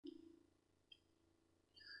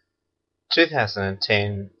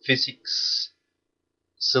2010 Physics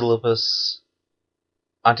Syllabus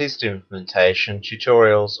Artistic Implementation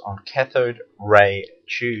Tutorials on Cathode Ray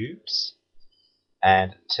Tubes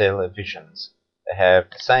and Televisions. They have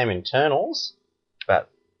the same internals, but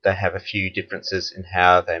they have a few differences in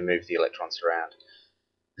how they move the electrons around.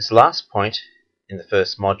 This last point in the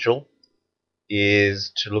first module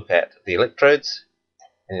is to look at the electrodes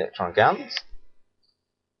and the electron guns,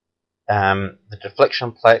 the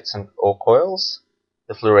deflection plates or coils,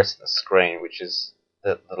 the fluorescent screen, which is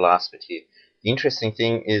the last bit here. The interesting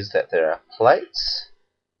thing is that there are plates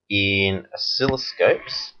in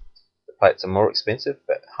oscilloscopes. The plates are more expensive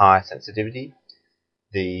but high sensitivity.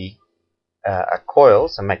 The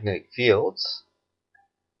coils and magnetic fields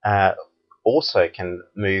also can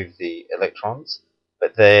move the electrons,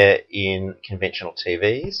 but they're in conventional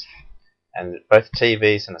TVs, and both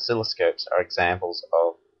TVs and oscilloscopes are examples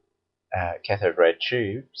of cathode ray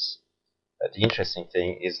tubes. But the interesting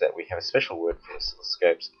thing is that we have a special word for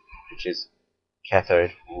oscilloscopes, which is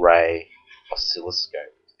cathode ray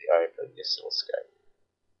oscilloscope, the O for the oscilloscope.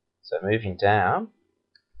 So moving down,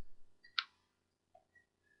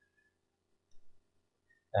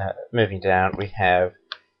 we have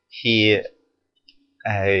here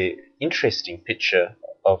a interesting picture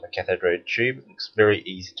of a cathode ray tube. It looks very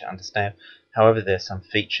easy to understand. However, there are some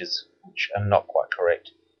features which are not quite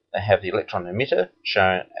correct. They have the electron emitter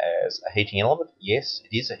shown as a heating element. Yes,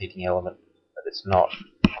 it is a heating element, but it's not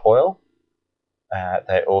a coil.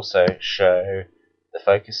 They also show the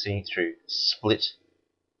focusing through split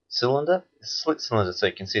cylinder. It's a split cylinder so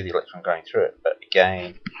you can see the electron going through it, but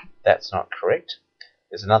again, that's not correct.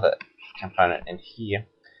 There's another component in here.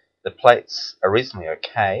 The plates are reasonably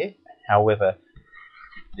okay, however,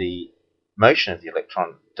 the motion of the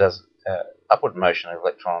electron upward motion of the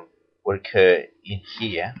electron would occur in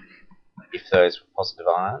here if those were positive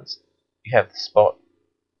ions. You have the spot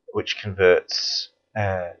which converts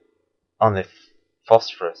on the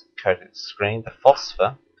phosphorus coated screen. The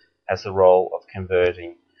phosphor has the role of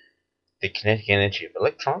converting the kinetic energy of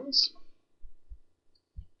electrons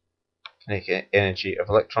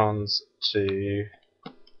to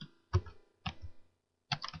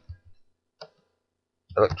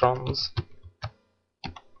electrons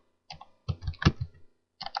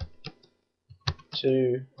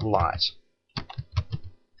to light.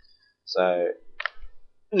 So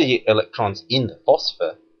the electrons in the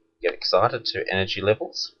phosphor get excited to energy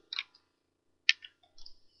levels,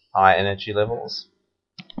 high energy levels.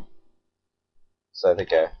 So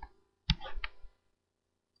the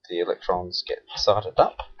electrons get excited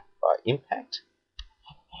up by impact,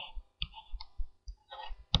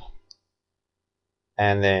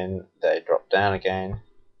 and then they drop down again,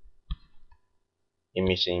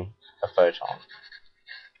 emitting a photon,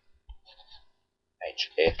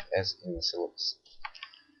 HF as in the syllabus.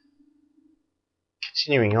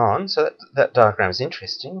 Continuing on, so that diagram is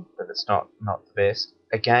interesting, but it's not the best.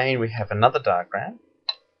 Again, we have another diagram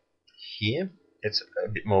here. It's a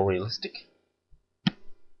bit more realistic.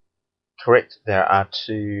 Correct,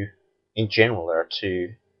 in general, there are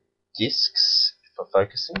two discs for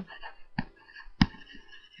focusing.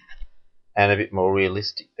 And a bit more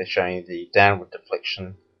realistic, they're showing the downward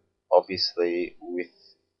deflection, obviously with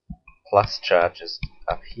plus charges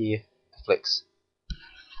up here, deflects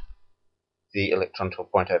the electron to a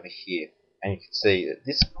point over here. And you can see that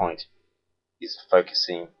this point is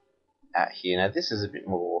focusing out here. Now this is a bit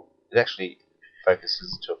more, it actually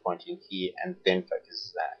focuses to a point in here and then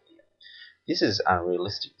focuses out here. This is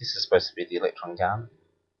unrealistic. This is supposed to be the electron gun,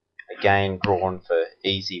 again drawn for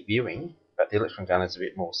easy viewing, but the electron gun is a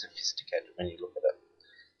bit more sophisticated when you look at it.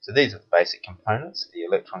 So these are the basic components: the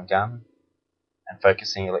electron gun and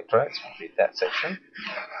focusing electrodes. We'll read that section.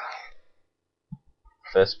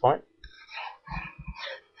 First point,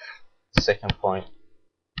 the second point,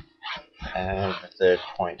 and the third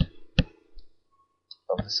point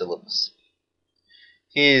of the syllabus.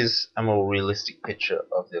 Here's a more realistic picture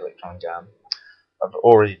of the electron gun. I've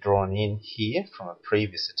already drawn in here from a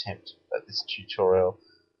previous attempt at this tutorial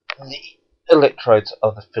the electrodes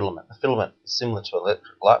of the filament. The filament is similar to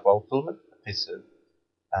electric light bulb filament, a piece of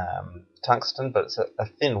tungsten, but it's a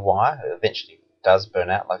thin wire. It eventually does burn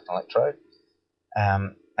out like an electrode,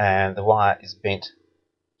 and the wire is bent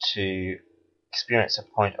to experience a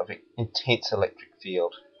point of intense electric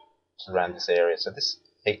field around this area. So this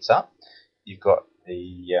heats up. You've got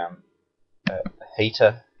the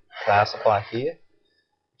heater power supply here,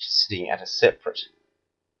 which is sitting at a separate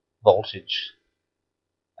voltage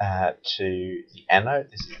to the anode.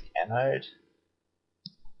 This is the anode.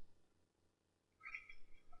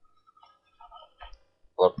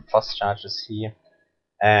 A lot of plus charges here,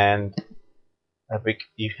 and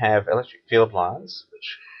You have electric field lines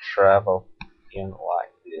which travel in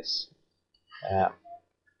like this.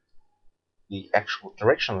 The actual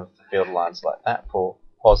direction of the field lines like that for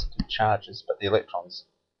positive charges, but the electrons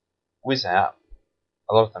whiz out.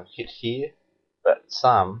 A lot of them hit here, but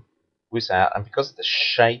some whiz out, and because of the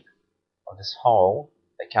shape of this hole,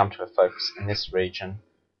 they come to a focus in this region,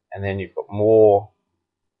 and then you've got more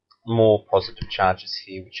positive charges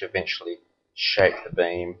here, which eventually shape the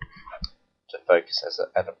beam to focus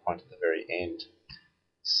at a point at the very end.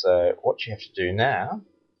 So what you have to do now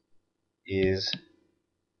is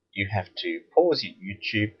you have to pause your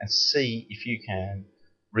YouTube and see if you can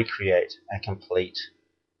recreate a complete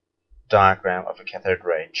diagram of a cathode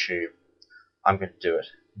ray tube. I'm going to do it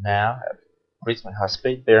now at reasonably high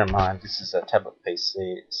speed. Bear in mind this is a tablet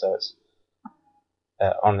PC, so it's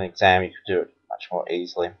on an exam you could do it much more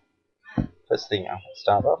easily. First thing I'm going to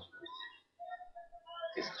start off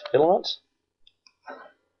with is the filament,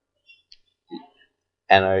 the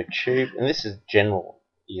anode tube, and this is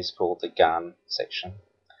called the gun section.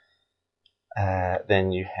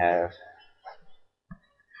 Then you have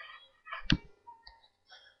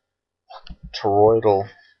toroidal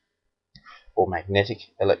or magnetic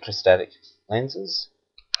electrostatic lenses.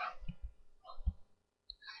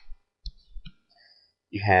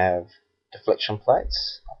 You have deflection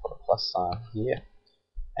plates, I'll put a plus sign here,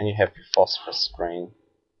 and you have your phosphorus screen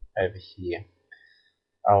over here.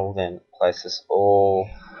 I will then place this all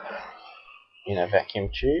in a vacuum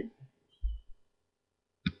tube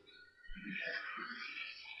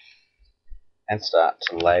and start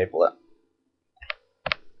to label it.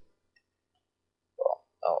 Well,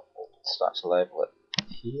 I'll start to label it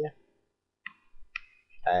here.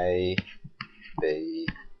 A, B,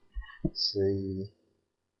 C,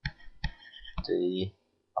 D.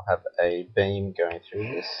 I'll have a beam going through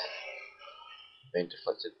this, being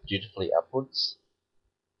deflected dutifully upwards.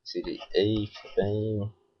 C, D, E for the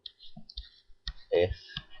beam, F,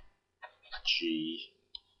 G,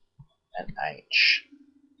 and H.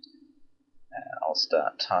 And I'll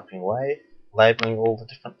start typing away, labelling all the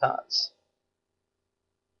different parts.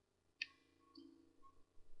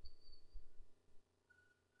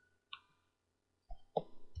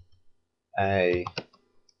 A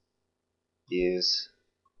is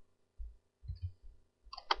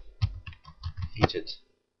heated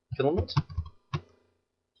filament.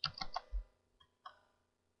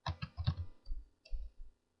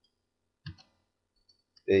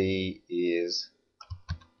 B is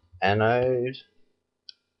anode.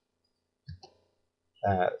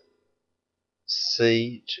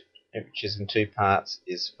 C, which is in two parts,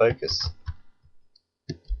 is focus.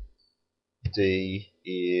 D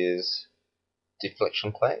is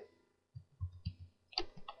deflection plate.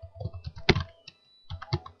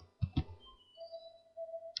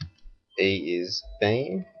 E is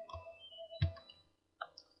beam.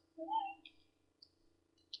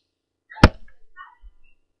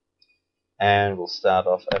 And we'll start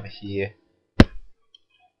off over here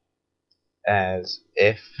as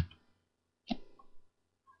F.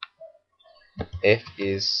 F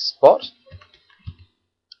is spot.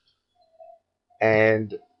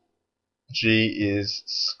 And G is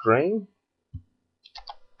screen.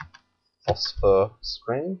 Phosphor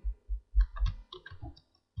screen.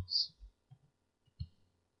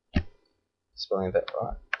 Spelling that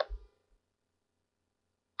right.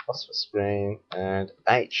 Phosphor screen. And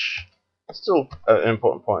H. Still an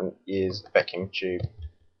important point is vacuum tube.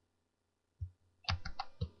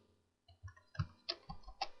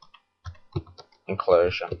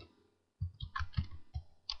 Enclosure.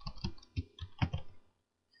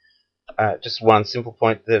 Just one simple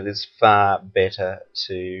point, that it is far better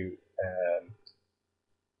to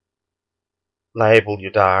label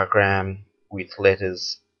your diagram with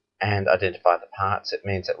letters and identify the parts. It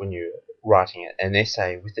means that when you're writing an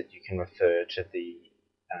essay with it, you can refer to the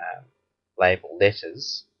label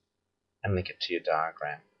letters and link it to your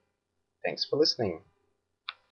diagram. Thanks for listening.